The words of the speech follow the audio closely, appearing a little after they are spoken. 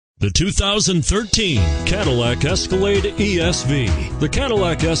The 2013 Cadillac Escalade ESV. The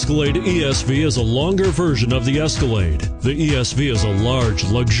Cadillac Escalade ESV is a longer version of the Escalade. The ESV is a large,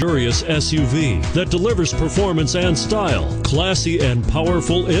 luxurious SUV that delivers performance and style. Classy and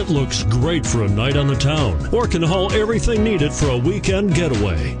powerful, it looks great for a night on the town, or can haul everything needed for a weekend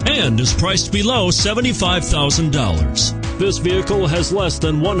getaway, and is priced below $75,000. This vehicle has less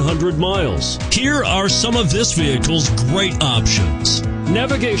than 100 miles. Here are some of this vehicle's great options: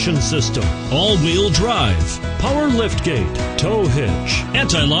 navigation system, all-wheel drive, power liftgate, tow hitch,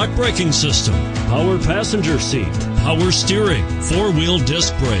 anti-lock braking system, power passenger seat, power steering, four-wheel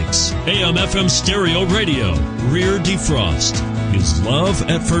disc brakes, AM/FM stereo radio, rear defrost. Is love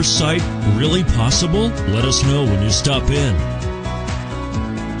at first sight really possible? Let us know when you stop in.